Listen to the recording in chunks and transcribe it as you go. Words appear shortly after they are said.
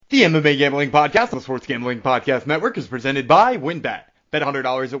The MMA Gambling Podcast on the Sports Gambling Podcast Network is presented by WynnBET. Bet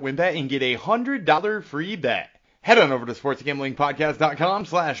 $100 at WynnBET and get a $100 free bet. Head on over to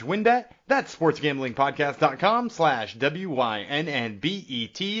sportsgamblingpodcast.com/WynnBET. That's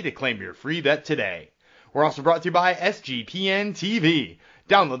sportsgamblingpodcast.com/WYNNBET to claim your free bet today. We're also brought to you by SGPN TV.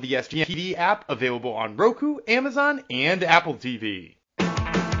 Download the SGPN TV app, available on Roku, Amazon, and Apple TV.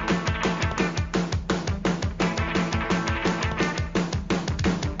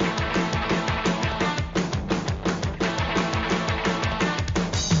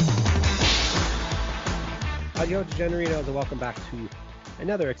 Yo, DeGenerinos, and welcome back to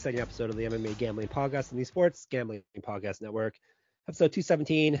another exciting episode of the MMA Gambling Podcast on the Sports Gambling Podcast Network. Episode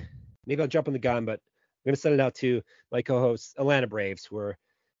 217. Maybe I'll jump on the gun, but I'm going to send it out to my co-hosts, Atlanta Braves, who are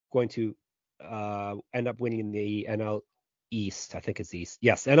going to end up winning the NL East. I think it's East.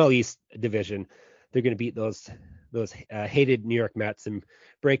 Yes, NL East division. They're going to beat those hated New York Mets and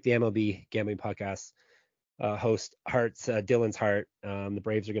break the MLB Gambling Podcast host Dylan's heart. The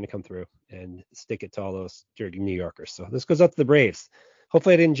Braves are going to come through and stick it to all those dirty New Yorkers. So this goes out to the Braves.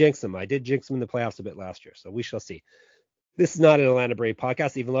 Hopefully I didn't jinx them. I did jinx them in the playoffs a bit last year, so we shall see. This is not an Atlanta Brave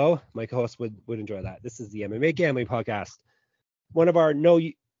podcast, even though my co-host would enjoy that. This is the MMA Gambling Podcast. One of our no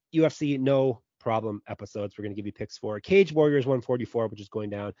UFC, no problem episodes. We're going to give you picks for Cage Warriors 144, which is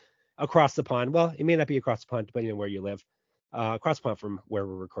going down across the pond. Well, it may not be across the pond, depending on where you live. Across the pond from where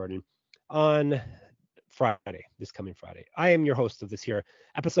we're recording on Friday, this coming Friday. I am your host of this here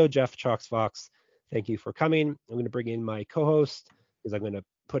episode, Jeff Chalks Fox. Thank you for coming. I'm going to bring in my co-host because I'm going to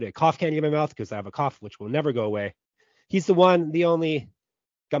put a cough candy in my mouth because I have a cough which will never go away. He's the one, the only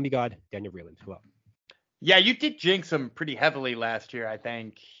Gumby God, Daniel Vreeland. Hello. Yeah, you did jinx him pretty heavily last year, I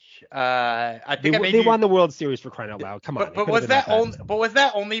think. They won the World Series, for crying out loud. Come on. But was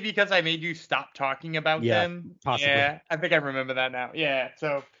that only because I made you stop talking about them? Possibly. Yeah, I think I remember that now. Yeah,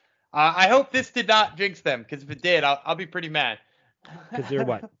 so I hope this did not jinx them, because if it did, I'll be pretty mad. Because they're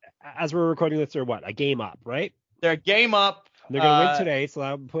what? As we're recording this, they're what? A game up, right? They're a game up. They're going to win today, so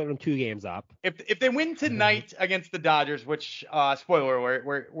I'll put them 2 games up. If they win tonight against the Dodgers, which, spoiler alert,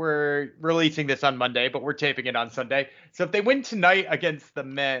 we're releasing this on Monday, but we're taping it on Sunday. So if they win tonight against the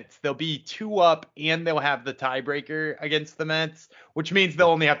Mets, they'll be 2 up, and they'll have the tiebreaker against the Mets, which means they'll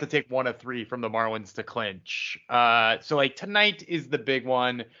only have to take 1 of 3 from the Marlins to clinch. So like tonight is the big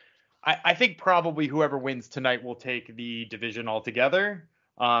one. I think probably whoever wins tonight will take the division altogether.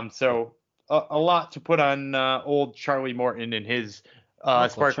 So a lot to put on old Charlie Morton and his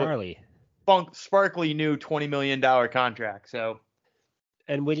sparkly new $20 million contract. So,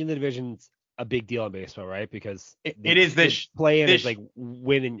 and winning the division's a big deal in baseball, right? Because it is this play-in is like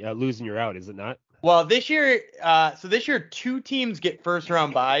winning, losing, you're out, is it not? Well, this year 2 teams get first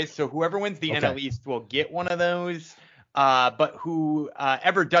round byes. So whoever wins the NL East will get one of those. But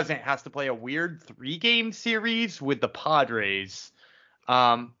whoever doesn't has to play a weird 3-game series with the Padres,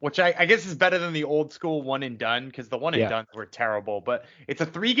 which I guess is better than the old school one and done, because the one and done were terrible. But it's a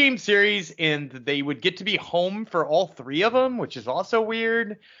 3-game series, and they would get to be home for all 3 of them, which is also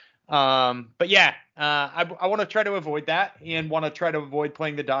weird. But yeah, I want to try to avoid that, and want to try to avoid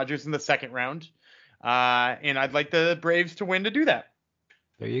playing the Dodgers in the second round. And I'd like the Braves to win to do that.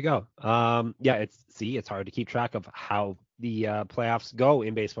 There you go. Yeah, it's hard to keep track of how the playoffs go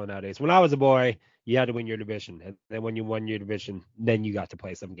in baseball nowadays. When I was a boy, you had to win your division, and then when you won your division, then you got to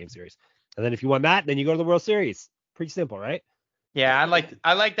play a 7-game series, and then if you won that, then you go to the World Series. Pretty simple, right? Yeah, I like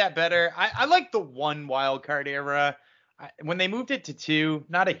that better. I like the 1 wild card era. When they moved it to 2,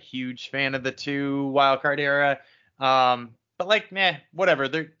 not a huge fan of the 2 wild card era. But like, whatever.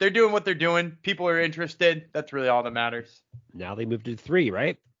 They're doing what they're doing. People are interested. That's really all that matters. Now they moved to 3,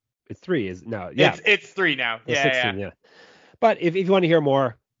 right? It's 3 is now. Yeah, it's 3 now. It's 16, yeah. But if you want to hear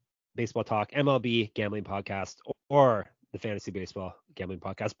more baseball talk, MLB Gambling Podcast or the Fantasy Baseball Gambling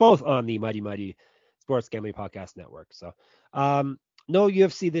Podcast, both on the Mighty Sports Gambling Podcast Network. So no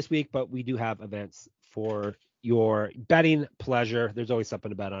UFC this week, but we do have events for your betting pleasure. There's always something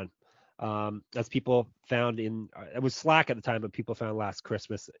to bet on. As people found it was Slack at the time, but people found last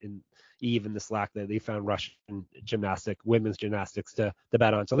Christmas in the Slack that they found Russian women's gymnastics to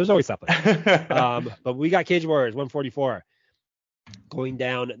bet on. So there's always something. But we got Cage Warriors 144 going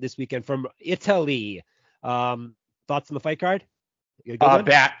down this weekend from Italy. Thoughts on the fight card? It's not. A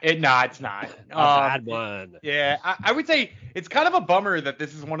bad one. Yeah, I would say it's kind of a bummer that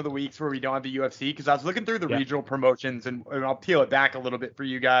this is one of the weeks where we don't have the UFC, because I was looking through the regional promotions, and I'll peel it back a little bit for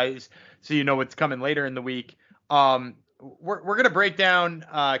you guys so you know what's coming later in the week. We're gonna break down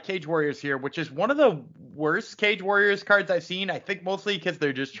Cage Warriors here, which is one of the worst Cage Warriors cards I've seen. I think mostly because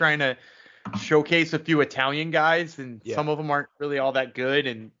they're just trying to showcase a few Italian guys, and Yeah. some of them aren't really all that good.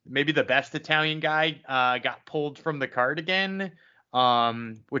 And maybe the best Italian guy got pulled from the card again,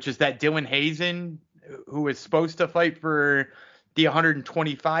 which is that Dylan Hazen, who was supposed to fight for the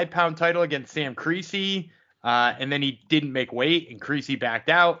 125-pound title against Sam Creasy, and then he didn't make weight, and Creasy backed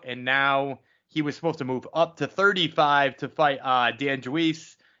out, and now he was supposed to move up to 35 to fight Dan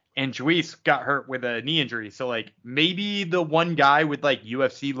Juiz, and Juiz got hurt with a knee injury. So, like, maybe the one guy with, like,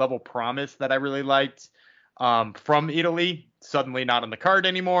 UFC level promise that I really liked from Italy, suddenly not on the card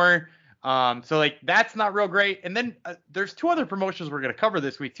anymore. So, like, that's not real great. And then there's two other promotions we're going to cover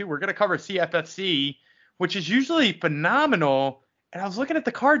this week, too. We're going to cover CFFC, which is usually phenomenal. And I was looking at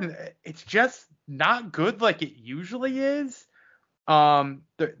the card, and it's just not good like it usually is.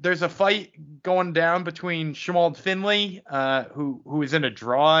 There's a fight going down between Shamald Finley, who is in a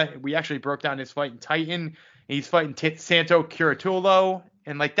draw. We actually broke down his fight in Titan. He's fighting Santo Curatulo,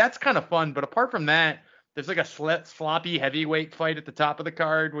 and like that's kind of fun. But apart from that, there's like a sloppy heavyweight fight at the top of the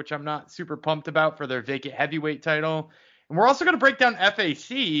card, which I'm not super pumped about for their vacant heavyweight title. And we're also going to break down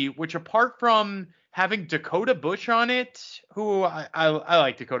FAC, which apart from having Dakota Bush on it, who I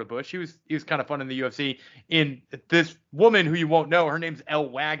like Dakota Bush. He was kind of fun in the UFC. And this woman who you won't know, her name's Elle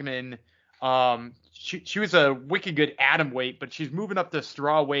Wagman. She was a wicked good atom weight, but she's moving up to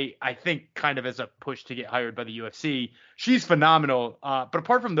straw weight, I think, kind of as a push to get hired by the UFC. She's phenomenal. But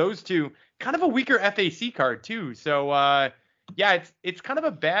apart from those two, kind of a weaker FAC card too. So yeah, it's kind of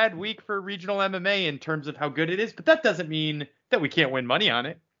a bad week for regional MMA in terms of how good it is. But that doesn't mean that we can't win money on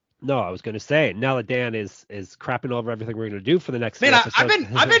it. No, I was going to say, now that Dan is crapping over everything we're going to do for the next Man, episode.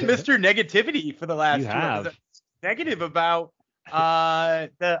 I've been Mr. Negativity for the last You 2 have. episodes. Negative about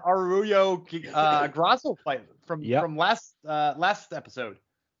the Arroyo Grasso fight from last episode.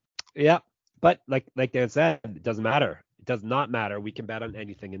 Yeah, but like Dan said, it doesn't matter. It does not matter. We can bet on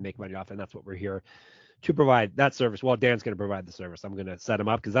anything and make money off, and that's what we're here to provide, that service. Well, Dan's going to provide the service. I'm going to set him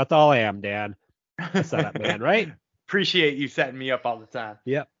up because that's all I am, Dan. A setup man, right? Appreciate you setting me up all the time.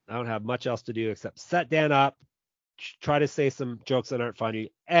 Yep. I don't have much else to do except set Dan up, try to say some jokes that aren't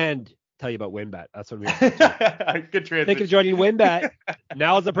funny, and tell you about WinBet. That's what we're going to do. Good transition. Thank you for joining WinBet.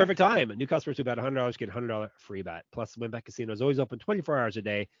 Now is the perfect time. New customers who bet $100 get a $100 free bet. Plus, WinBet Casino is always open 24 hours a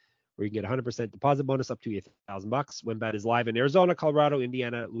day, where you can get a 100% deposit bonus up to $8,000. WinBet is live in Arizona, Colorado,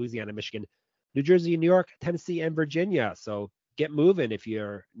 Indiana, Louisiana, Michigan, New Jersey, New York, Tennessee, and Virginia. So get moving if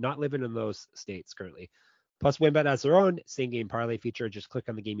you're not living in those states currently. Plus, WinBet has their own same-game parlay feature. Just click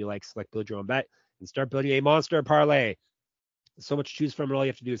on the game you like, select build your own bet, and start building a monster parlay. There's so much to choose from, and all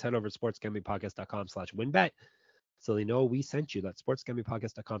you have to do is head over to sportsgamblingpodcast.com/winbet. So they know we sent you. That's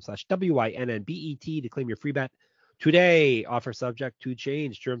sportsgamblingpodcast.com/WINNBET to claim your free bet today. Offer subject to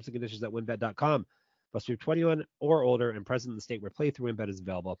change. Terms and conditions at winbet.com. Must be 21 or older and present in the state where playthrough WinBet is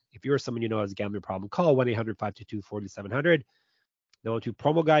available. If you or someone you know has a gambling problem, call 1-800-522-4700. Now on to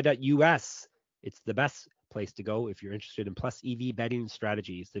promoguide.us. It's the best place to go if you're interested in plus EV betting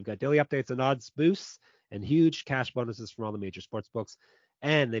strategies. They've got daily updates and odds boosts and huge cash bonuses from all the major sports books.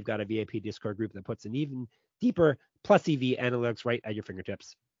 And they've got a VIP Discord group that puts an even deeper plus EV analytics right at your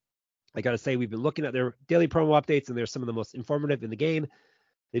fingertips. I got to say, we've been looking at their daily promo updates, and they're some of the most informative in the game.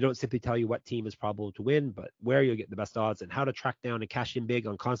 They don't simply tell you what team is probable to win, but where you'll get the best odds and how to track down and cash in big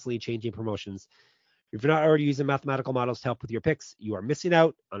on constantly changing promotions. If you're not already using mathematical models to help with your picks, you are missing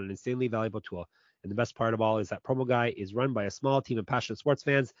out on an insanely valuable tool. And the best part of all is that Promo Guy is run by a small team of passionate sports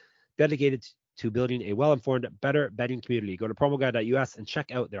fans dedicated to building a well-informed, better betting community. Go to promoguy.us and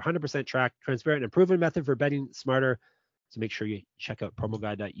check out their 100% tracked, transparent, and proven method for betting smarter. So make sure you check out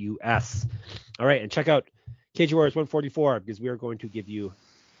promoguy.us. All right, and check out Cage Warriors 144 because we are going to give you,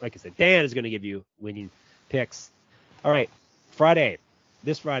 like I said, Dan is going to give you winning picks. All right,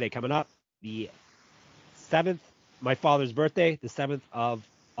 this Friday coming up, the 7th, my father's birthday, the 7th of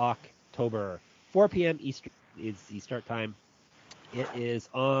October. 4 p.m. Eastern is the start time. It is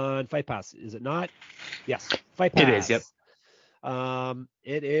on Fight Pass, is it not? Yes, Fight Pass. It is, yep.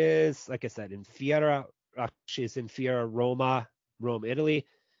 It is, like I said, in Fiera, actually it's in Fiera Roma, Rome, Italy.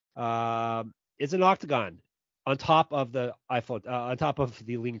 It's an octagon on top of the Eiffel, on top of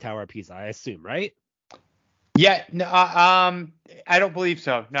the Leaning Tower of Pisa, I assume, right? Yeah, no, I don't believe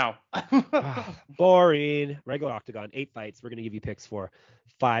so. No. Boring. Regular octagon, 8 fights. We're going to give you picks for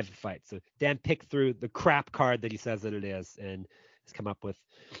 5 fights. So Dan picked through the crap card that he says that it is and has come up with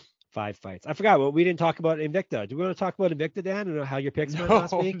 5 fights. I forgot what we didn't talk about Invicta. Do we want to talk about Invicta, Dan, and how your picks went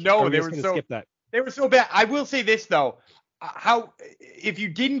last week? No, they were so skip that. They were so bad. I will say this though. If you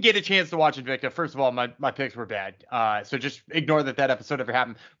didn't get a chance to watch Invicta, first of all, my picks were bad. So just ignore that episode ever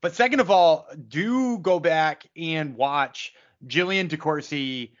happened. But second of all, do go back and watch Jillian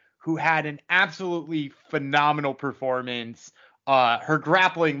DeCourcy, who had an absolutely phenomenal performance. Her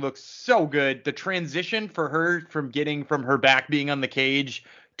grappling looks so good. The transition for her from her back being on the cage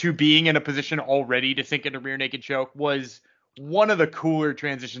to being in a position already to sink into rear naked choke was one of the cooler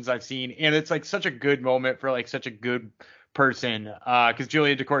transitions I've seen. And it's like such a good moment for like such a good person, because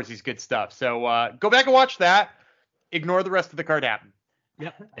Julia DeCourcy's good stuff. So go back and watch that. Ignore the rest of the card happen.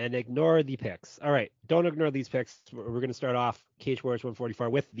 Yep, and ignore the picks. All right, don't ignore these picks. We're going to start off Cage Warriors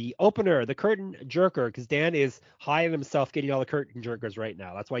 144 with the opener, the curtain jerker, because Dan is high on himself getting all the curtain jerkers right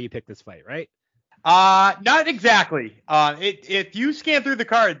now. That's why you picked this fight, right? Not exactly. If you scan through the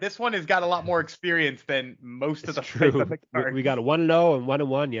card, this one has got a lot more experience than most of the fights on the card. We got a 1-0 and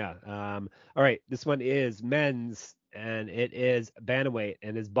 1-1, yeah. All right, this one is men's, and it is bantamweight,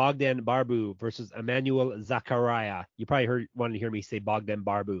 and it's Bogdan Barbu versus Emmanuel Zakaria. You probably wanted to hear me say Bogdan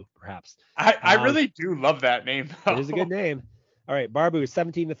Barbu, perhaps. I really do love that name, though. It is a good name. All right, Barbu is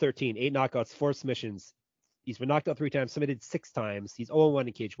 17-13, 8 knockouts, 4 submissions. He's been knocked out 3 times, submitted 6 times. He's 0-1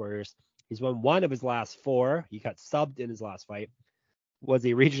 in Cage Warriors. He's won 1 of his last 4. He got subbed in his last fight. Was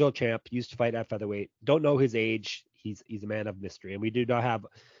a regional champ, used to fight at featherweight. Don't know his age. He's a man of mystery, and we do not have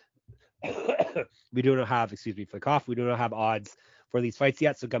excuse me for the cough. We do not have odds for these fights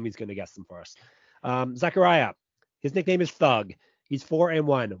yet, so Gummy's going to guess them for us. Zakaria, his nickname is Thug. He's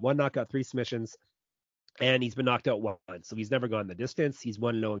 4-1, 1 knockout, 3 submissions, and he's been knocked out 1. So he's never gone the distance. He's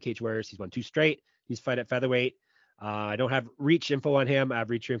 1-0 in Cage Warriors. He's won 2 straight. He's fight at featherweight. I don't have reach info on him. I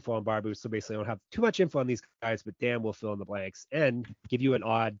have reach info on Barbu, so basically I don't have too much info on these guys, but Dan will fill in the blanks and give you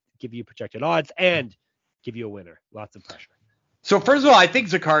projected odds, and give you a winner. Lots of pressure. So first of all, I think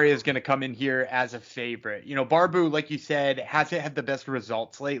Zakaria is going to come in here as a favorite. Barbu, like you said, hasn't had the best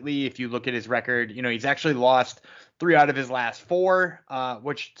results lately. If you look at his record, he's actually lost 3 out of his last 4,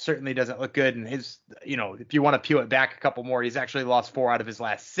 which certainly doesn't look good. And his, if you want to peel it back a couple more, he's actually lost 4 out of his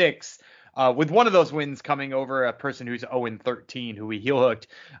last 6. With one of those wins coming over a person who's 0-13, who he heel hooked.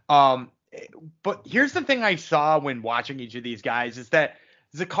 But here's the thing I saw when watching each of these guys is that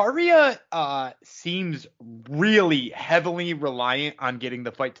Zakaria seems really heavily reliant on getting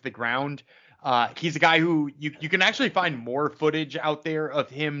the fight to the ground. He's a guy who you can actually find more footage out there of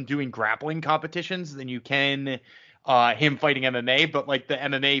him doing grappling competitions than you can him fighting MMA. But like the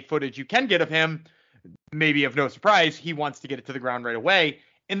MMA footage you can get of him, maybe of no surprise, he wants to get it to the ground right away.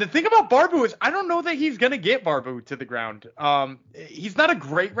 And the thing about Barbu is I don't know that he's going to get Barbu to the ground. He's not a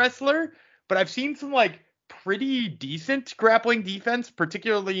great wrestler, but I've seen some like pretty decent grappling defense,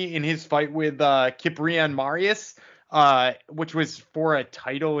 particularly in his fight with Kiprian Marius, which was for a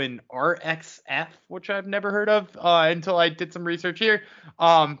title in RXF, which I've never heard of until I did some research here.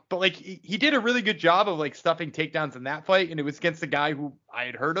 But like he did a really good job of like stuffing takedowns in that fight, and it was against a guy who I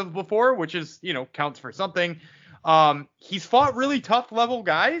had heard of before, which is, counts for something. He's fought really tough level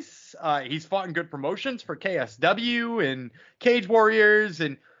guys. He's fought in good promotions for KSW and Cage Warriors.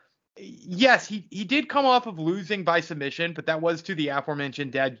 And yes, he did come off of losing by submission, but that was to the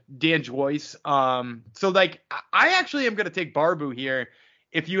aforementioned Dan Joyce. So like, I actually am going to take Barbu here.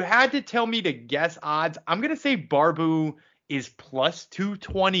 If you had to tell me to guess odds, I'm going to say Barbu is plus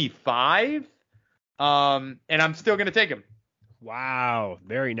 225. And I'm still going to take him. Wow,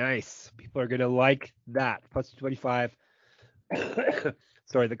 very nice. People are going to like that. Plus 225.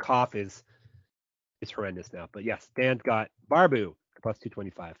 Sorry, the cough is horrendous now. But yes, Dan's got Barbu, plus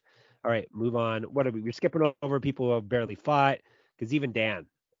 225. All right, move on. What are we? We're skipping over people who have barely fought, because even Dan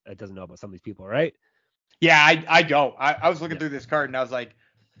doesn't know about some of these people, right? Yeah, I don't. I was looking through this card, and I was like,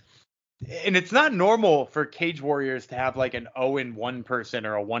 and it's not normal for Cage Warriors to have like an 0-1 person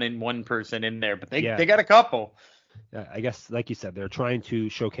or a 1-1 person in there, but they got a couple. I guess, like you said, they're trying to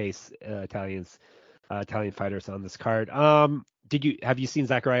showcase Italian fighters on this card. Have you seen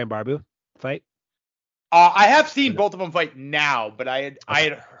Zakaria and Barbu fight? I have seen both of them fight now, but I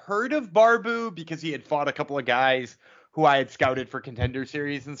had heard of Barbu because he had fought a couple of guys who I had scouted for Contender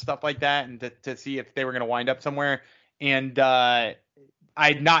Series and stuff like that, and to see if they were going to wind up somewhere. And I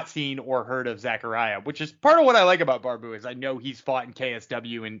had not seen or heard of Zakaria, which is part of what I like about Barbu, is I know he's fought in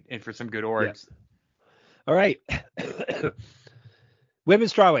KSW and for some good orgs. Yeah. All right.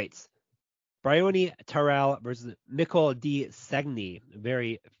 Women's strawweights. Bryony Terrell versus Nicole D. Segni.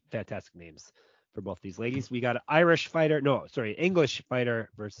 Very fantastic names for both these ladies. We got an English fighter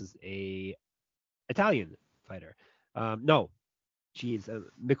versus a Italian fighter. Nicole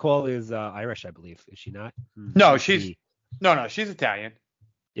is Irish, I believe. Is she not? No, she's Italian.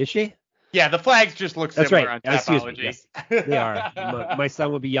 Is she? Yeah, the flags just look similar on Tapology. Yes, they are. My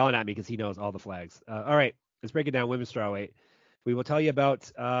son will be yelling at me because he knows all the flags. All right, let's break it down. Women's strawweight. We will tell you about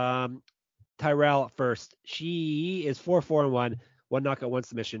Tyrell first. She is 4-1, 1 knockout, 1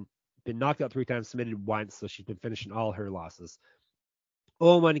 submission. been knocked out 3 times, submitted once, so she's been finishing all her losses.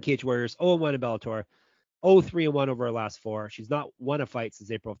 0-1 in Cage Warriors, 0-1 in Bellator, 0-3-1 over her last 4. She's not won a fight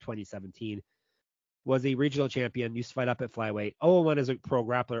since April of 2017. Was a regional champion, used to fight up at flyweight. 0-1 as a pro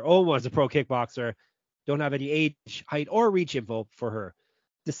grappler, 0-1 as a pro kickboxer. Don't have any age, height, or reach info for her.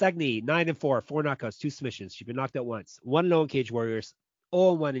 DeSegni, 9-4, 4 knockouts, 2 submissions. She's been knocked out once. 1-0 in Cage Warriors,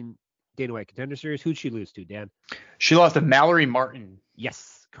 0-1 in Dana White Contender Series. Who'd she lose to, Dan? She lost to Mallory Martin.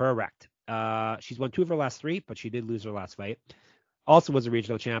 Yes, correct. She's won 2 of her last 3, but she did lose her last fight. Also was a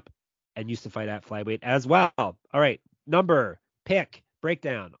regional champ and used to fight at flyweight as well. All right, number, pick,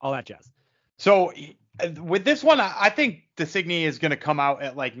 breakdown, all that jazz. So with this one, I think DeSigny is going to come out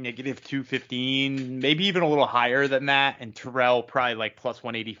at like negative 215, maybe even a little higher than that. And Terrell probably like plus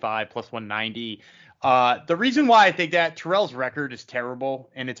 185, plus 190. The reason why I think that Terrell's record is terrible,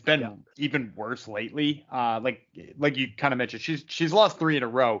 and it's been even worse lately. Like you kind of mentioned, she's lost 3 in a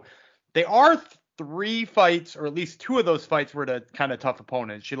row. They are 3 fights, or at least 2 of those fights were to kind of tough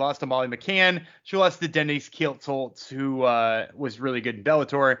opponents. She lost to Molly McCann. She lost to Denise Kieltz, who was really good in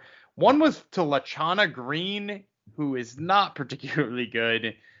Bellator. One was to Lachana Green, who is not particularly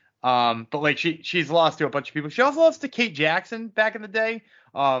good. But like she's lost to a bunch of people. She also lost to Kate Jackson back in the day,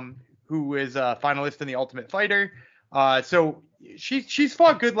 who is a finalist in the Ultimate Fighter. So she's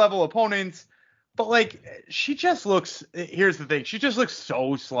fought good level opponents, but like she just looks. Here's the thing: she just looks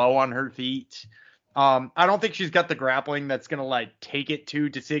so slow on her feet. I don't think she's got the grappling that's gonna like take it to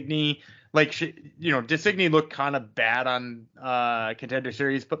DeSigny. Like DeSigny looked kind of bad on Contender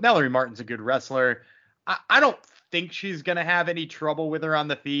Series, but Mallory Martin's a good wrestler. I don't think she's gonna have any trouble with her on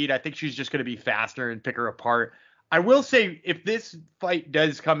the feet. I think she's just gonna be faster and pick her apart. I will say, if this fight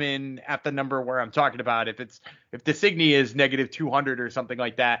does come in at the number where I'm talking about, if DeSigny is negative 200 or something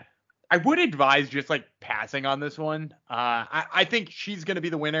like that, I would advise just like passing on this one. I think she's gonna be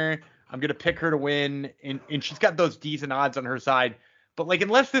the winner. I'm gonna pick her to win, and she's got those decent odds on her side. But like,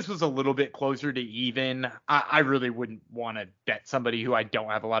 unless this was a little bit closer to even, I really wouldn't want to bet somebody who I don't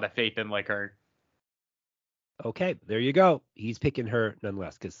have a lot of faith in like her. Okay, there you go. He's picking her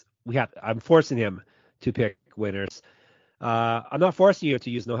nonetheless because I'm forcing him to pick winners. I'm not forcing you to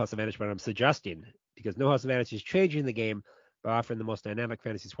use No House Advantage, but I'm suggesting, because No House Advantage is changing the game by offering the most dynamic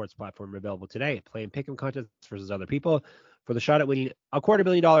fantasy sports platform available today. Play and pick 'em contests versus other people for the shot at winning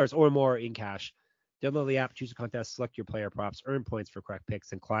 $250,000 or more in cash. Download the app, choose a contest, select your player props, earn points for correct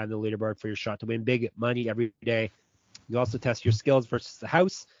picks, and climb the leaderboard for your shot to win big money every day. You also test your skills versus the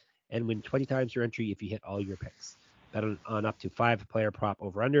house and win 20 times your entry if you hit all your picks. Bet on up to 5 player prop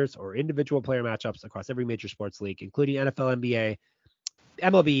over-unders or individual player matchups across every major sports league, including NFL, NBA,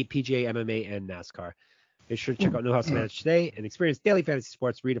 MLB, PGA, MMA, and NASCAR. Be sure to check out No House Advantage today and experience daily fantasy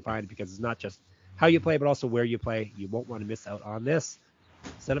sports redefined, because it's not just how you play, but also where you play. You won't want to miss out on this.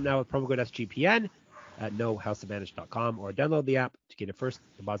 Sign up now with promo code SGPN at nohouseadvantage.com, or download the app to get a first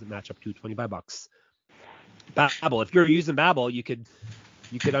deposit match up to $25. Babbel. If you're using Babbel, you could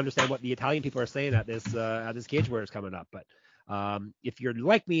understand what the Italian people are saying at this Cage Warriors coming up. But if you're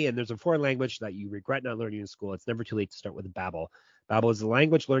like me and there's a foreign language that you regret not learning in school, it's never too late to start with Babbel. Babbel is a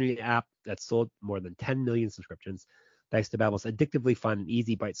language learning app that's sold more than 10 million subscriptions. Thanks to Babbel's addictively fun and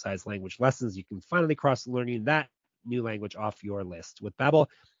easy bite-sized language lessons, you can finally cross learning that new language off your list. With Babbel,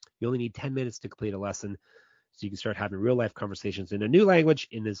 you only need 10 minutes to complete a lesson, so you can start having real-life conversations in a new language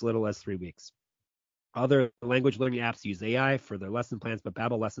in as little as 3 weeks. Other language learning apps use AI for their lesson plans, but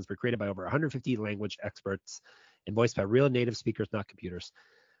Babbel lessons were created by over 150 language experts and voiced by real native speakers, not computers.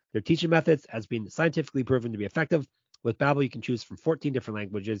 Their teaching methods has been scientifically proven to be effective. With Babbel, you can choose from 14 different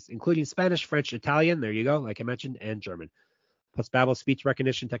languages, including Spanish, French, Italian, there you go, like I mentioned, and German. Plus, Babbel's speech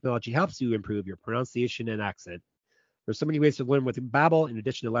recognition technology helps you improve your pronunciation and accent. There's so many ways to learn with Babbel. In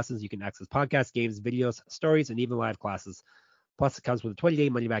addition to lessons, you can access podcasts, games, videos, stories, and even live classes. Plus, it comes with a 20-day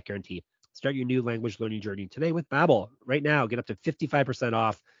money-back guarantee. Start your new language learning journey today with Babbel. Right now, get up to 55%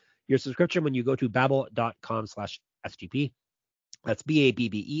 off your subscription when you go to babbel.com/SGP. That's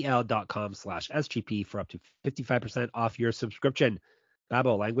BABBEL.com/SGP for up to 55% off your subscription.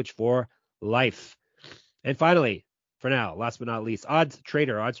 Babbel, language for life. And finally, for now, last but not least, Odds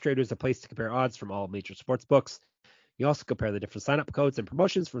Trader. Odds Trader is a place to compare odds from all major sports books. You also compare the different sign-up codes and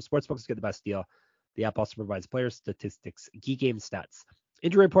promotions from sportsbooks to get the best deal. The app also provides player statistics, key game stats,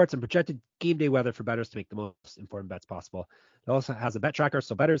 injury reports, and projected game day weather for bettors to make the most informed bets possible. It also has a bet tracker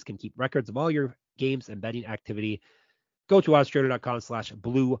so bettors can keep records of all your games and betting activity. Go to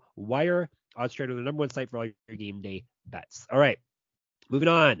oddstrader.com/Blue Wire. OddsTrader, the number one site for all your game day bets. All right, moving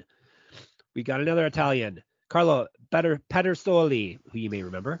on. We got another Italian, Carlo Pedersoli, who you may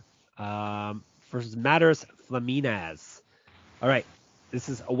remember, versus Matters Flaminez. All right, This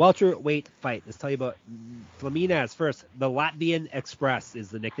is a welterweight fight. Let's tell you about Flamines first. The Latvian Express is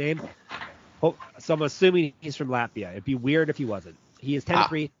the nickname. So I'm assuming he's from Latvia. It'd be weird if he wasn't. He is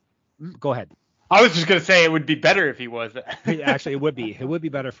 10-3. Go ahead. I was just going to say it would be better if he was. Actually, it would be. It would be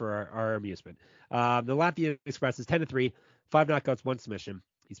better for our amusement. The Latvian Express is 10-3, 5 knockouts, 1 submission.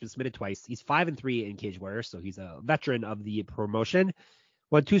 He's been submitted twice. He's 5-3 in Cage Warriors, so he's a veteran of the promotion.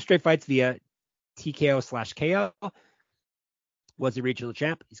 Won 2 straight fights via TKO/KO. Was a regional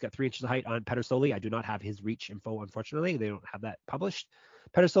champ. He's got 3 inches of height on Pedersoli. I do not have his reach info, unfortunately. They don't have that published.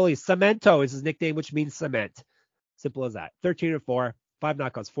 Pedersoli Cemento is his nickname, which means cement. Simple as that. 13-4, 5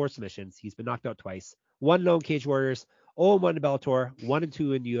 knockouts, 4 submissions. He's been knocked out twice. 1 known Cage Warriors, 0-1 in Bellator,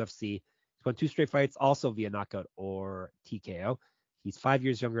 1-2 in UFC. He's won 2 straight fights, also via knockout or TKO. He's 5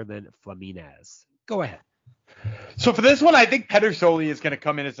 years younger than Flamines. Go ahead. So for this one, I think Pedersoli is going to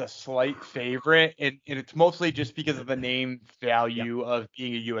come in as a slight favorite, and it's mostly just because of the name value of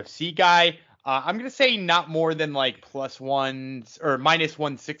being a UFC guy. I'm going to say not more than like +1 or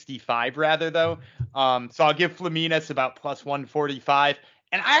 -165 rather, though. So I'll give Flamines about +145.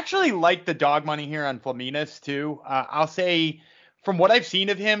 And I actually like the dog money here on Flamines, too. I'll say from what I've seen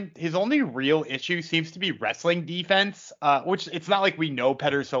of him, his only real issue seems to be wrestling defense, which it's not like we know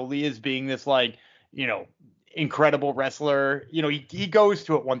Pedersoli as being this, like, incredible wrestler. He goes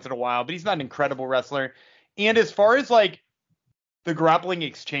to it once in a while, but he's not an incredible wrestler. And as far as like the grappling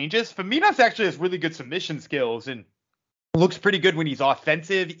exchanges, Flamines actually has really good submission skills and looks pretty good when he's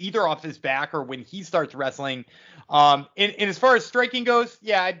offensive, either off his back or when he starts wrestling. And as far as striking goes,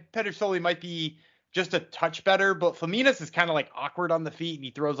 yeah, Pedersoli might be just a touch better, but Flamines is kind of like awkward on the feet and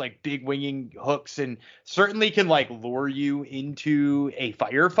he throws like big winging hooks and certainly can like lure you into a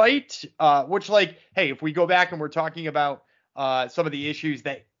firefight, which like, hey, if we go back and we're talking about some of the issues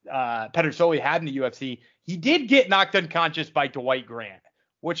that Pedersoli had in the UFC, he did get knocked unconscious by Dwight Grant,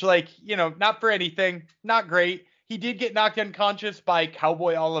 which like, not for anything, not great. He did get knocked unconscious by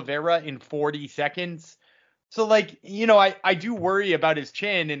Cowboy Oliveira in 40 seconds. So, like, I do worry about his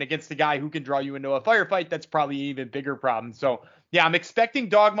chin, and against a guy who can draw you into a firefight, that's probably an even bigger problem. So, yeah, I'm expecting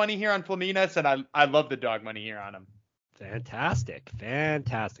dog money here on Flamines, and I love the dog money here on him. Fantastic.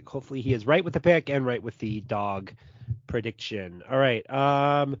 Hopefully he is right with the pick and right with the dog prediction. All right.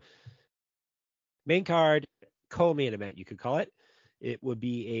 Main card, co-main event, you could call it. It would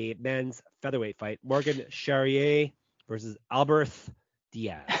be a men's featherweight fight. Morgan Charrier versus Alberth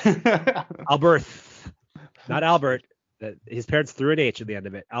Diaz. Alberth. Not Albert. His parents threw an H at the end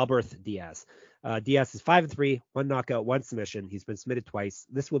of it. Alberth Diaz. Diaz is 5-3, 1 knockout, 1 submission. He's been submitted twice.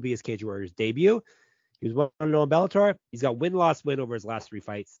 This will be his Cage Warriors debut. He was 1-0 in Bellator. He's got win-loss win over his last 3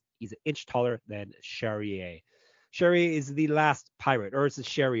 fights. He's an inch taller than Charrier. Charrier is the last pirate, or is it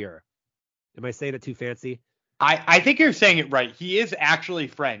Charrier? Am I saying it too fancy? I think you're saying it right. He is actually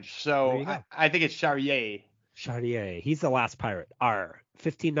French, so I think it's Charrier. Charrier. He's the last pirate.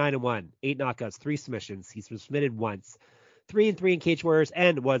 15-9-1, 8 knockouts, 3 submissions. He's been submitted once. 3-3 in Cage Warriors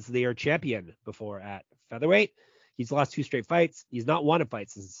and was their champion before at featherweight. He's lost 2 straight fights. He's not won a fight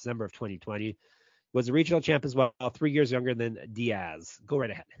since December of 2020. Was a regional champ as well, 3 years younger than Diaz. Go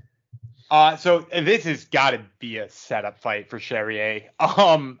right ahead. So this has got to be a setup fight for Charrier.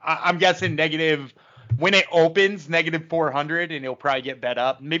 I'm guessing negative when it opens, -400, and he'll probably get bet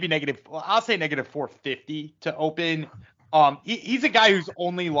up. Maybe I'll say -450 to open. He's a guy who's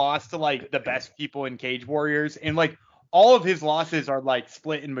only lost to like the best people in Cage Warriors, and like all of his losses are like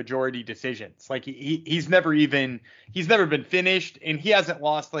split in majority decisions. Like he's never been finished, and he hasn't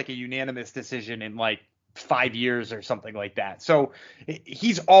lost like a unanimous decision in like 5 years or something like that. So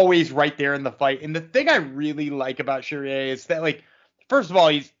he's always right there in the fight. And the thing I really like about Charrier is that, like, first of all,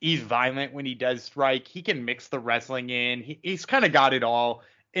 he's violent when he does strike. He can mix the wrestling in. He's kind of got it all.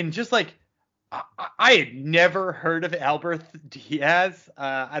 And just like, I had never heard of Alberth Diaz.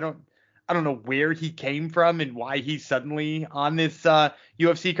 I don't know where he came from and why he's suddenly on this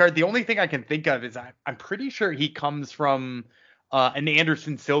UFC card. The only thing I can think of is I'm pretty sure he comes from an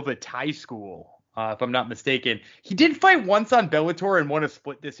Anderson Silva Thai school. If I'm not mistaken. He did fight once on Bellator and won a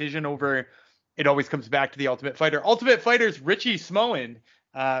split decision over, it always comes back to the Ultimate Fighter. Ultimate Fighter's Richie Smoen,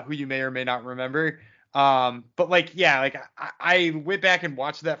 who you may or may not remember. But like, yeah, like I went back and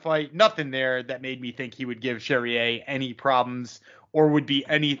watched that fight. Nothing there that made me think he would give Charrier any problems or would be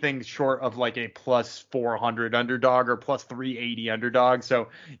anything short of like a +400 underdog or +380 underdog. So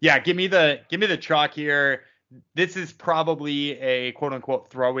yeah, give me the chalk here. This is probably a quote unquote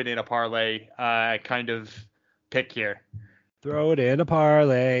throw it in a parlay kind of pick here. Throw it in a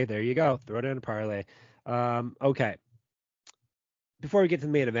parlay. There you go. Throw it in a parlay. Okay. Before we get to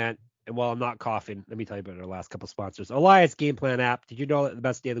the main event, And while I'm not coughing, let me tell you about our last couple sponsors. Elias Game Plan app. Did you know that the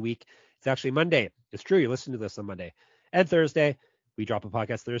best day of the week is actually Monday? It's true. You listen to this on Monday and Thursday. We drop a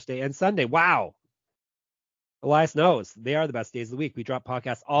podcast Thursday and Sunday. Wow. Elias knows they are the best days of the week. We drop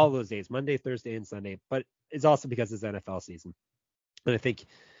podcasts all those days, Monday, Thursday, and Sunday. But it's also because it's NFL season. And I think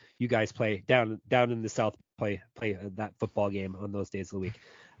you guys play down in the South, play that football game on those days of the week.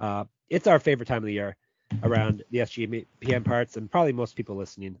 It's our favorite time of the year around the SGPN parts, and probably most people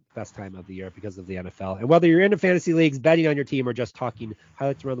listening, best time of the year because of the NFL. And whether you're into fantasy leagues, betting on your team, or just talking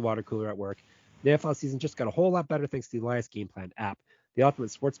highlights around the water cooler at work, the NFL season just got a whole lot better thanks to the Elias Game Plan app, the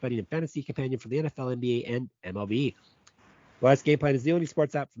ultimate sports betting and fantasy companion for the NFL, NBA, and MLB. Elias Game Plan is the only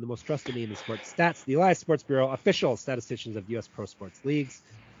sports app from the most trusted name in sports stats, the Elias Sports Bureau, official statisticians of U.S. pro sports leagues.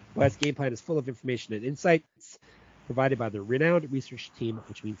 Elias Game Plan is full of information and insights provided by their renowned research team,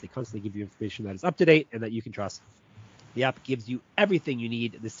 which means they constantly give you information that is up to date and that you can trust. The app gives you everything you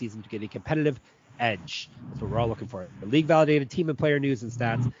need this season to get a competitive edge. That's what we're all looking for. The league-validated team and player news and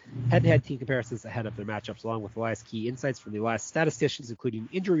stats, head-to-head team comparisons ahead of their matchups, along with Elias key insights from the Elias statisticians, including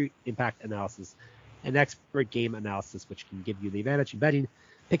injury impact analysis and expert game analysis, which can give you the advantage in betting,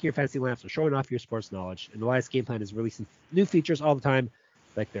 picking your fantasy lamps, or showing off your sports knowledge. And Elias Game Plan is releasing new features all the time,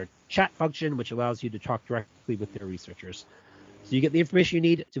 like their chat function, which allows you to talk directly with their researchers. So you get the information you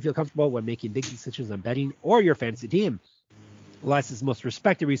need to feel comfortable when making big decisions on betting or your fantasy team. Elias is the most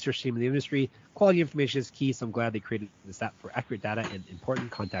respected research team in the industry. Quality information is key, so I'm glad they created this app for accurate data and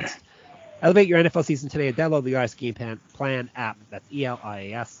important context. Elevate your NFL season today and download the Elias Game Plan app. That's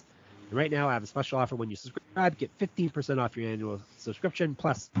ELIAS. And right now, I have a special offer when you subscribe. Get 15% off your annual subscription,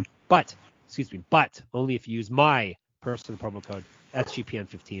 but only if you use my personal promo code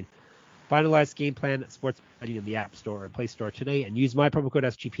SGPN15. Find Elias Game Plan sports betting in the App Store or Play Store today and use my promo code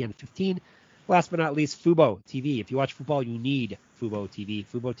SGPN15. Last but not least, Fubo TV. If you watch football, you need Fubo TV.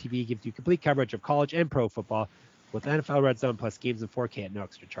 Fubo TV gives you complete coverage of college and pro football with NFL Red Zone plus games in 4K at no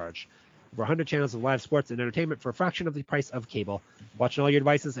extra charge. Over 100 channels of live sports and entertainment for a fraction of the price of cable. Watch on all your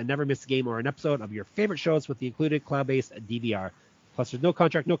devices and never miss a game or an episode of your favorite shows with the included cloud-based DVR. Plus, there's no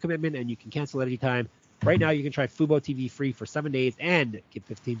contract, no commitment, and you can cancel at any time. Right now, you can try Fubo TV free for 7 days and get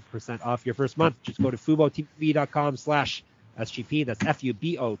 15% off your first month. Just go to FuboTV.com/SGP. That's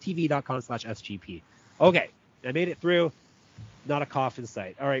FUBOTV.com/SGP. Okay, I made it through. Not a cough in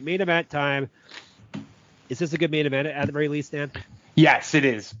sight. All right, main event time. Is this a good main event at the very least, Dan? Yes, it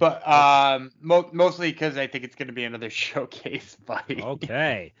is. But mostly because I think it's going to be another showcase fight.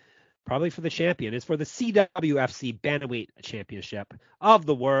 Okay. Probably for the champion. It's for the CWFC Bantamweight Championship of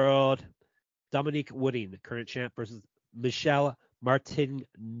the world. Dominique Wooding, the current champ, versus Michelle Martignoni.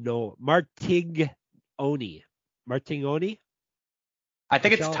 I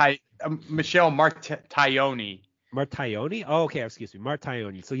think it's Michelle Martignoni. Martignoni? Oh, okay. Excuse me.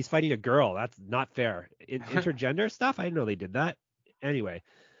 Martignoni. So he's fighting a girl. That's not fair. Intergender stuff? I didn't know they did that. Anyway,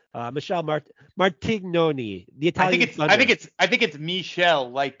 Michelle Martignoni, the Italian. I think it's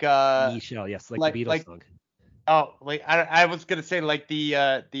Michelle, like Michelle, yes, like the Beatles song. Oh, like I was gonna say like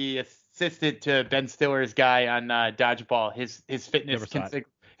the assistant to Ben Stiller's guy on Dodgeball. His fitness.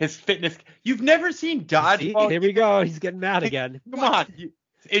 You've never seen Dodgeball? Here we go. He's getting mad again. Come on.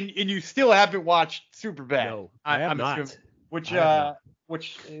 And you still haven't watched Superbad. No, I'm not. Assuming,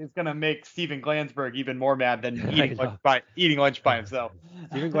 which is gonna make Steven Glansberg even more mad than eating lunch by himself.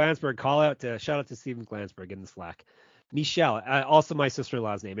 Steven Glansberg, shout out to Steven Glansberg in the Slack. Michelle, also my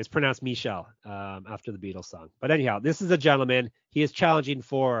sister-in-law's name. It's pronounced Michelle after the Beatles song. But anyhow, this is a gentleman. He is challenging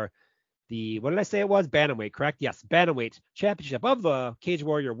for the, what did I say it was? Bantamweight, correct? Yes, Bantamweight Championship of the Cage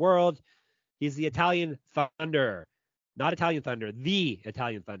Warrior world. He's the Italian Thunder. Not Italian Thunder, the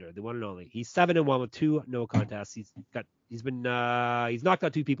Italian Thunder, the one and only. He's 7-1 with 2 no contests. He's knocked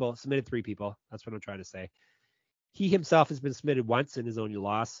out 2 people, submitted 3 people. That's what I'm trying to say. He himself has been submitted once in his only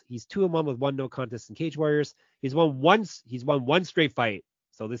loss. He's 2-1 with 1 no contest in Cage Warriors. He's won one straight fight.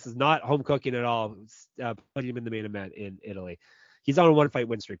 So this is not home cooking at all. Putting him in the main event in Italy. He's on a 1-fight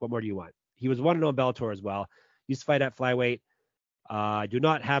win streak. What more do you want? He was 1-0 in Bellator as well. Used to fight at flyweight. I do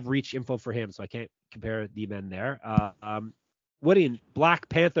not have reach info for him, so I can't compare the men there. Wooding, Black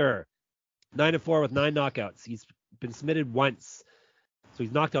Panther, 9-4 with 9 knockouts. He's been submitted once. So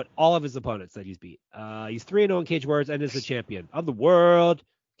he's knocked out all of his opponents that he's beat. He's 3-0 in Cage Warriors and is the champion of the world.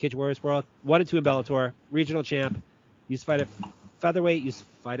 Cage Warriors world. 1-2 in Bellator. Regional champ. Used to fight at featherweight. Used to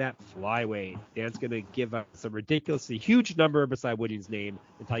fight at flyweight. Dan's going to give us a ridiculously huge number beside Wooding's name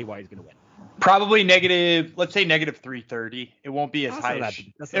and tell you why he's going to win. Probably let's say negative 330. It won't be as high as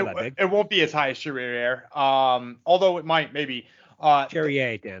it won't be as high as Charrier. Although it might maybe.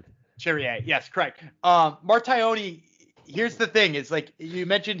 Charrier, Dan. Charrier, yes, correct. Martignoni, here's the thing: is like you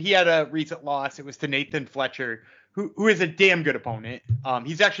mentioned, he had a recent loss. It was to Nathan Fletcher, who is a damn good opponent.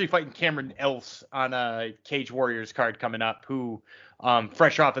 He's actually fighting Cameron Else on a Cage Warriors card coming up, who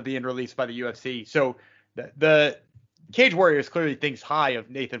fresh off of being released by the UFC. So the Cage Warriors clearly thinks high of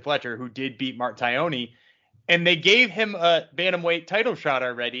Nathan Fletcher, who did beat Martin Tioni, and they gave him a bantamweight title shot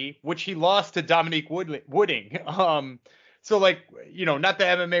already, which he lost to Dominique Wooding. So like, not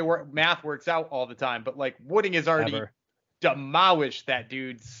that MMA math works out all the time, but like Wooding has already demolished that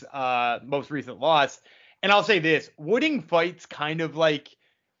dude's most recent loss. And I'll say this: Wooding fights kind of like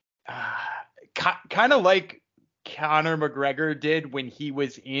Conor McGregor did when he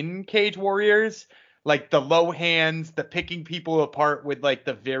was in Cage Warriors. Like the low hands, the picking people apart with like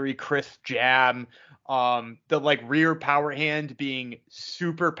the very crisp jab, the like rear power hand being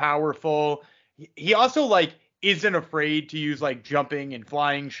super powerful. He also like isn't afraid to use like jumping and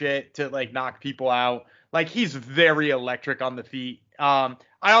flying shit to like knock people out. Like he's very electric on the feet. I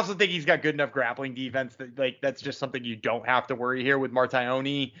also think he's got good enough grappling defense that like that's just something you don't have to worry here with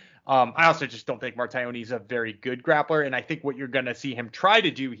Martioni. I also just don't think Martioni's a very good grappler, and I think what you're gonna see him try to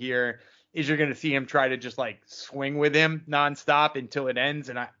do here is you're gonna see him try to just like swing with him nonstop until it ends,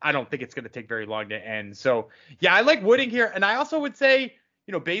 and I don't think it's gonna take very long to end. So yeah, I like Wooding here, and I also would say,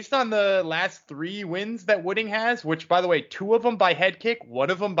 based on the last 3 wins that Wooding has, which by the way, 2 of them by head kick, 1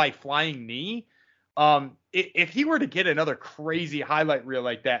 of them by flying knee. If he were to get another crazy highlight reel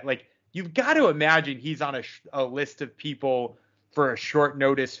like that, like you've got to imagine he's on a list of people for a short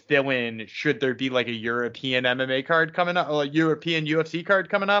notice fill-in should there be like a European MMA card coming up, or a European UFC card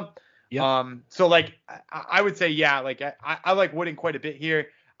coming up. Yep. So like I would say, yeah, like I like Wooding quite a bit here.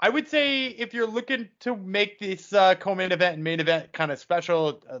 I would say if you're looking to make this co-main event and main event kind of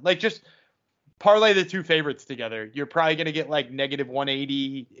special, like just parlay the 2 favorites together. You're probably going to get like negative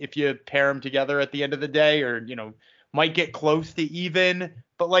 180 if you pair them together at the end of the day, or, might get close to even,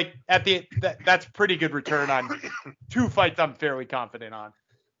 but like that's pretty good return on 2 fights I'm fairly confident on.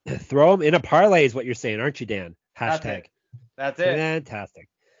 Throw them in a parlay is what you're saying, aren't you, Dan? Hashtag. That's it. Fantastic.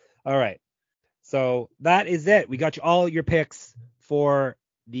 All right. So that is it. We got you all your picks for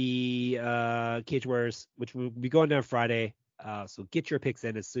the Cage Warriors, which will be going down Friday. So get your picks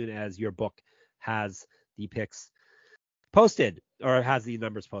in as soon as your book has the picks posted or has the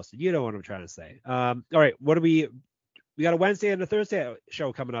numbers posted. You know what I'm trying to say. All right. What do we got a Wednesday and a Thursday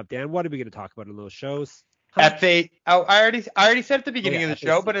show coming up, Dan. What are we going to talk about in those shows? I already said at the beginning of the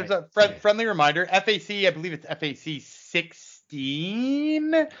show, but as a friendly reminder, FAC, I believe it's FAC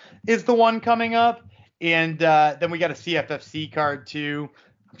 16 is the one coming up. And then we got a CFFC card too.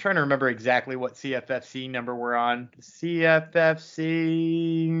 I'm trying to remember exactly what CFFC number we're on. CFFC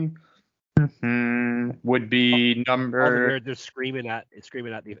would be number. They're screaming at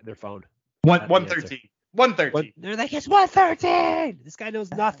their phone. 113. 113. They're like, it's 113. This guy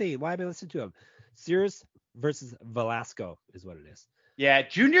knows nothing. Why am I listening to him? Sears versus Velasco is what it is. Yeah,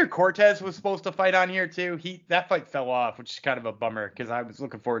 Junior Cortez was supposed to fight on here too. That fight fell off, which is kind of a bummer because I was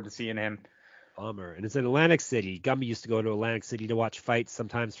looking forward to seeing him. Bummer. And it's in Atlantic City. Gumby used to go to Atlantic City to watch fights,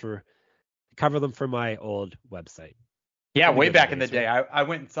 sometimes cover them for my old website. Yeah, way back in the day. I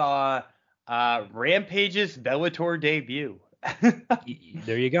went and saw Rampage's Bellator debut.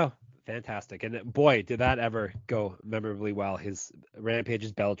 There you go. Fantastic. And boy, did that ever go memorably well, his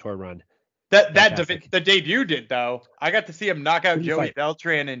Rampage's Bellator run. The debut did, though. I got to see him knock out Joey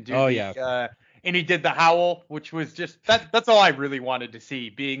Beltran and do and he did the howl, which was just that's all I really wanted to see,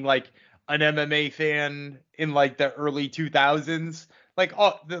 being like an MMA fan in like the early 2000s. Like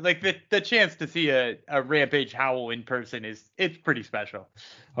the chance to see a Rampage howl in person it's pretty special.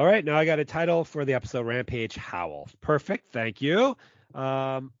 All right, now I got a title for the episode, Rampage Howl. Perfect, thank you.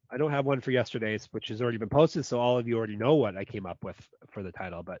 I don't have one for yesterday's, which has already been posted, so all of you already know what I came up with for the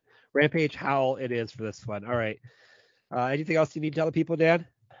title. But Rampage Howl it is for this one. All right. Anything else you need to tell the people, Dan?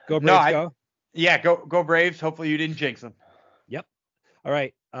 Go Braves, go. Yeah, go Braves. Hopefully you didn't jinx them. Yep. All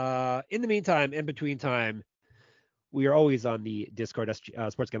right. In the meantime, in between time, we are always on the Discord,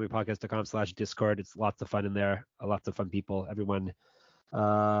 sportsgamblingpodcast.com/Discord. It's lots of fun in there. Lots of fun people. Everyone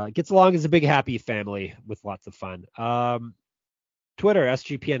gets along as a big happy family with lots of fun. Twitter,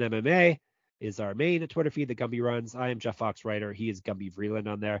 SGPN MMA is our main Twitter feed that Gumby runs. I am Jeff Fox Writer. He is Gumby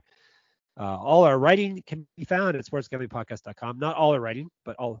Vreeland on there. All our writing can be found at sportsgamblingpodcast.com. Not all our writing,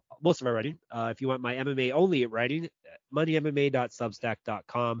 but most of our writing. If you want my MMA only writing,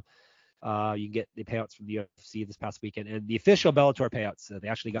 moneymma.substack.com. You can get the payouts from the UFC this past weekend and the official Bellator payouts. They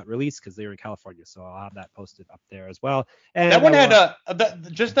actually got released because they were in California, so I'll have that posted up there as well. And that one had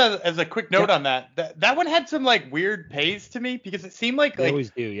as a quick note on that one had some like weird pays to me because it seemed like they always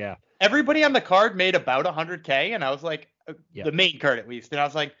do, yeah. everybody on the card made about 100K, and I was like, the main card at least, and I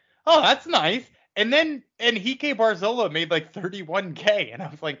was like, oh, that's nice. And then Enrique Barzola made like 31K, and I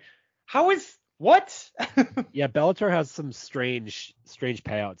was like, what? Yeah, Bellator has some strange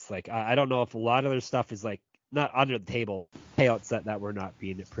payouts. Like I don't know if a lot of their stuff is like not under the table payouts that we're not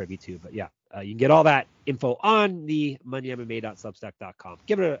being privy to, but yeah, you can get all that info on the moneymma.substack.com.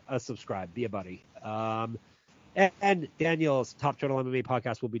 Give it a subscribe, be a buddy. And Daniel's Top Turtle MMA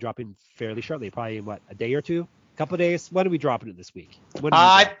podcast will be dropping fairly shortly, probably in a day or two, couple of days. When are we dropping it this week?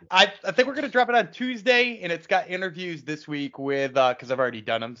 I think we're gonna drop it on Tuesday, and it's got interviews this week with because I've already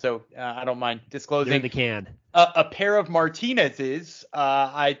done them, so I don't mind disclosing. They're in the can. A pair of Martinez's.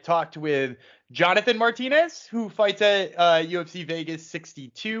 I talked with Jonathan Martinez, who fights at UFC Vegas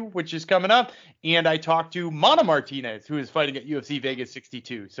 62, which is coming up, and I talked to Mana Martinez, who is fighting at UFC Vegas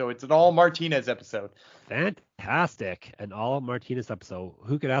 62. So it's an all Martinez episode. Fantastic. An all Martinez episode.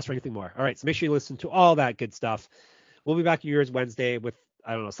 Who could ask for anything more? All right, so make sure you listen to all that good stuff. We'll be back yours Wednesday with,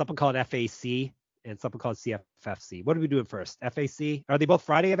 I don't know, something called FAC and something called CFFC. What are we doing first? FAC? Are they both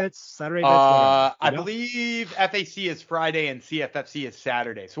Friday events? Saturday events? I believe FAC is Friday and CFFC is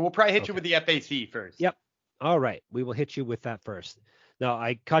Saturday. So we'll probably hit you with the FAC first. Yep. All right. We will hit you with that first. Now,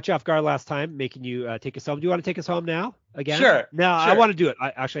 I caught you off guard last time, making you take us home. Do you want to take us home now again? Sure. No, sure. I want to do it.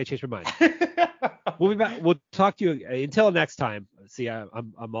 I changed my mind. We'll be back. We'll talk to you until next time. See,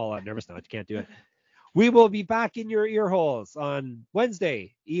 I'm all nervous now. I can't do it. We will be back in your ear holes on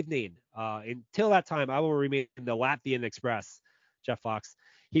Wednesday evening. Until that time, I will remain the Latvian Express, Jeff Fox.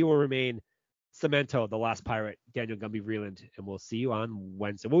 He will remain Cemento, the last pirate, Daniel Gumby Vreeland, and we'll see you on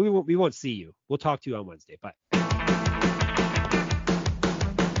Wednesday. Well, we won't see you. We'll talk to you on Wednesday. Bye.